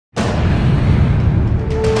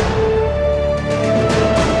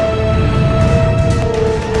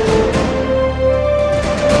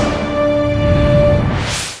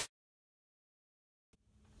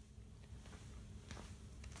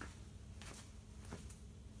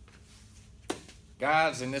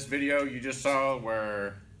Guys, in this video you just saw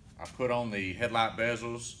where I put on the headlight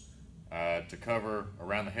bezels to cover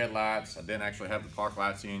around the headlights. I didn't actually have the park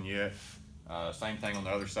lights in yet. Same thing on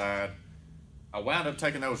the other side. I wound up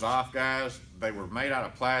taking those off, guys. They were made out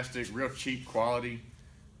of plastic, real cheap quality.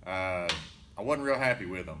 I wasn't real happy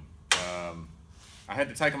with them. I had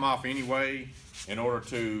to take them off anyway in order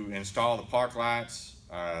to install the park lights.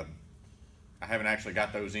 I haven't actually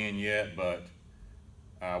got those in yet, but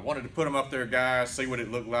I wanted to put them up there, guys, see what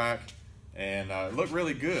it looked like. And it looked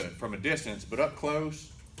really good from a distance, but up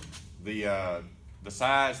close, the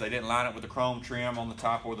sides, they didn't line up with the chrome trim on the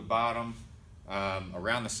top or the bottom.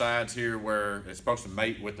 Around the sides here where it's supposed to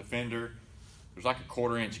mate with the fender, there's like a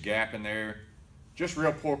 1/4 inch gap in there. Just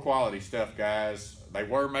real poor quality stuff, guys. They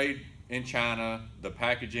were made in China, the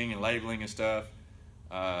packaging and labeling and stuff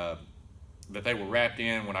that they were wrapped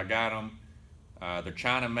in when I got them. They're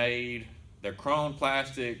China made. They're chrome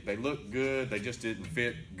plastic. They look good. They just didn't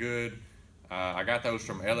fit good. I got those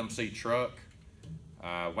from LMC Truck.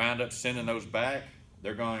 Wound up sending those back.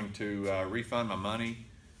 They're going to refund my money,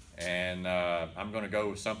 and I'm going to go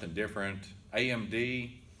with something different.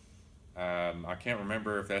 AMD. I can't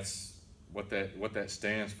remember if that's what that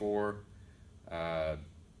stands for. But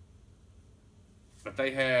they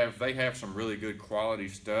have some really good quality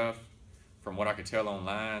stuff from what I could tell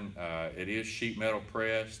online. It is sheet metal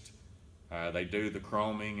pressed. They do the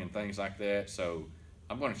chroming and things like that, so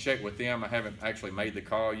I'm going to check with them. I haven't actually made the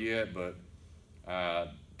call yet, but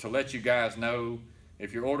to let you guys know,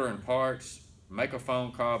 if you're ordering parts, make a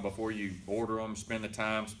phone call before you order them. Spend the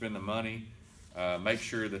time, spend the money. Make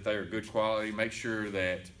sure that they are good quality. Make sure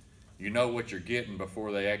that you know what you're getting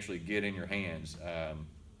before they actually get in your hands.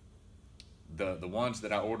 The ones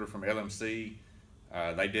that I ordered from LMC,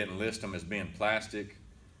 they didn't list them as being plastic.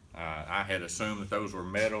 I had assumed that those were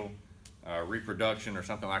metal. Reproduction or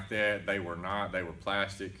something like that. They were not. They were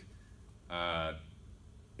plastic.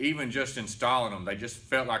 Even just installing them, they just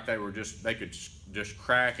felt like they could just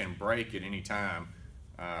crack and break at any time.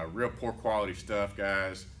 Real poor quality stuff,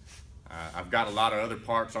 guys. I've got a lot of other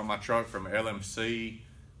parts on my truck from LMC,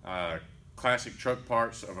 Classic Truck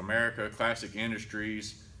Parts of America, Classic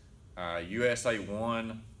Industries, USA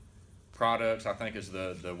One Products, I think is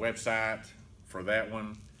the website for that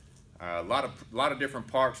one. A lot of different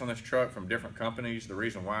parts on this truck from different companies. The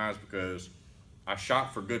reason why is because I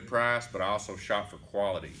shop for good price, but I also shop for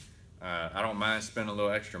quality. I don't mind spending a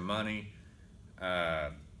little extra money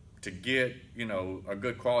to get, you know, a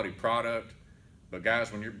good quality product. But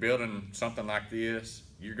guys, when you're building something like this,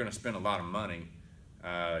 you're going to spend a lot of money.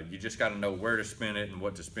 You just got to know where to spend it and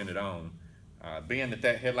what to spend it on. Being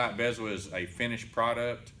that headlight bezel is a finished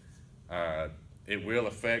product, it will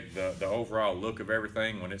affect the overall look of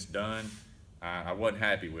everything when it's done. I wasn't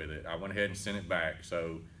happy with it. I went ahead and sent it back.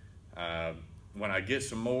 So when I get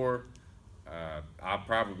some more, I'll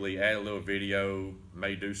probably add a little video,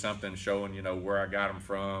 may do something showing, you know, where I got them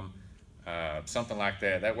from, something like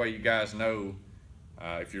that. That way you guys know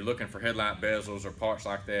if you're looking for headlight bezels or parts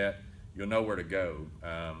like that, you'll know where to go.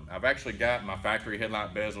 I've actually got my factory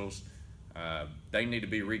headlight bezels. They need to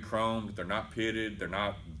be re-chromed. They're not pitted, they're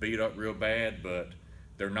not beat up real bad, but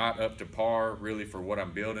they're not up to par really for what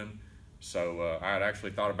I'm building. So I had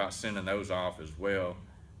actually thought about sending those off as well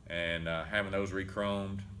and having those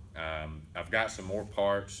re-chromed. I've got some more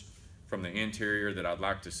parts from the interior that I'd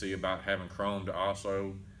like to see about having chromed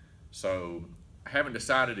also. So I haven't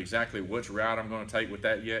decided exactly which route I'm going to take with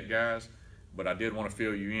that yet, guys, but I did want to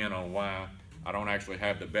fill you in on why I don't actually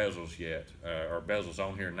have the bezels yet, or bezels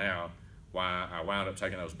on here now, why I wound up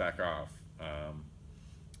taking those back off.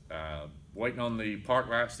 Waiting on the park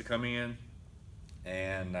lights to come in,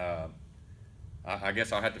 and I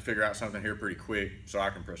guess I'll have to figure out something here pretty quick so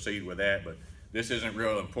I can proceed with that, but this isn't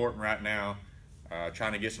real important right now.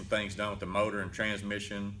 Trying to get some things done with the motor and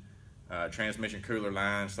transmission, transmission cooler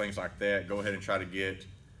lines, things like that. Go ahead and try to get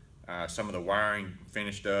some of the wiring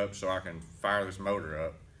finished up so I can fire this motor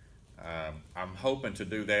up. I'm hoping to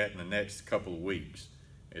do that in the next couple of weeks.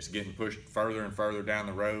 It's getting pushed further and further down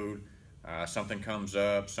the road. Something comes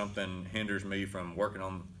up, something hinders me from working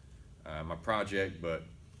on my project, but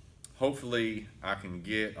hopefully I can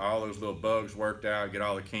get all those little bugs worked out, get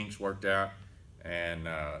all the kinks worked out, and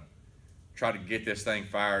try to get this thing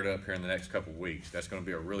fired up here in the next couple of weeks. That's going to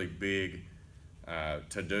be a really big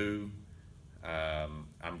to-do.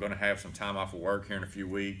 I'm going to have some time off of work here in a few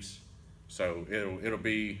weeks, so it'll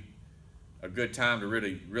be a good time to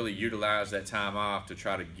really utilize that time off to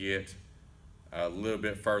try to get a little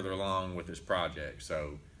bit further along with this project.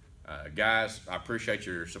 So guys, I appreciate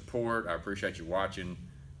your support. I appreciate you watching.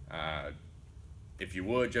 If you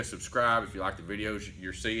would, just subscribe if you like the videos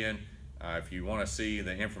you're seeing. If you want to see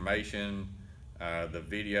the information, the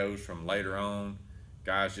videos from later on,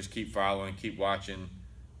 guys, just keep following, keep watching.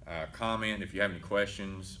 Comment if you have any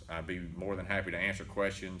questions. I'd be more than happy to answer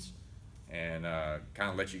questions and kind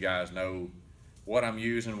of let you guys know what I'm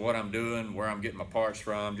using, what I'm doing, where I'm getting my parts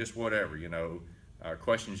from, just whatever, you know,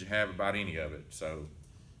 questions you have about any of it. So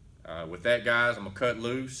with that, guys, I'm gonna cut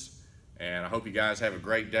loose, and I hope you guys have a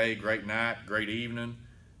great day, great night, great evening,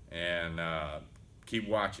 and keep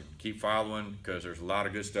watching, keep following, because there's a lot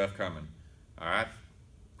of good stuff coming. All right,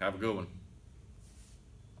 have a good one.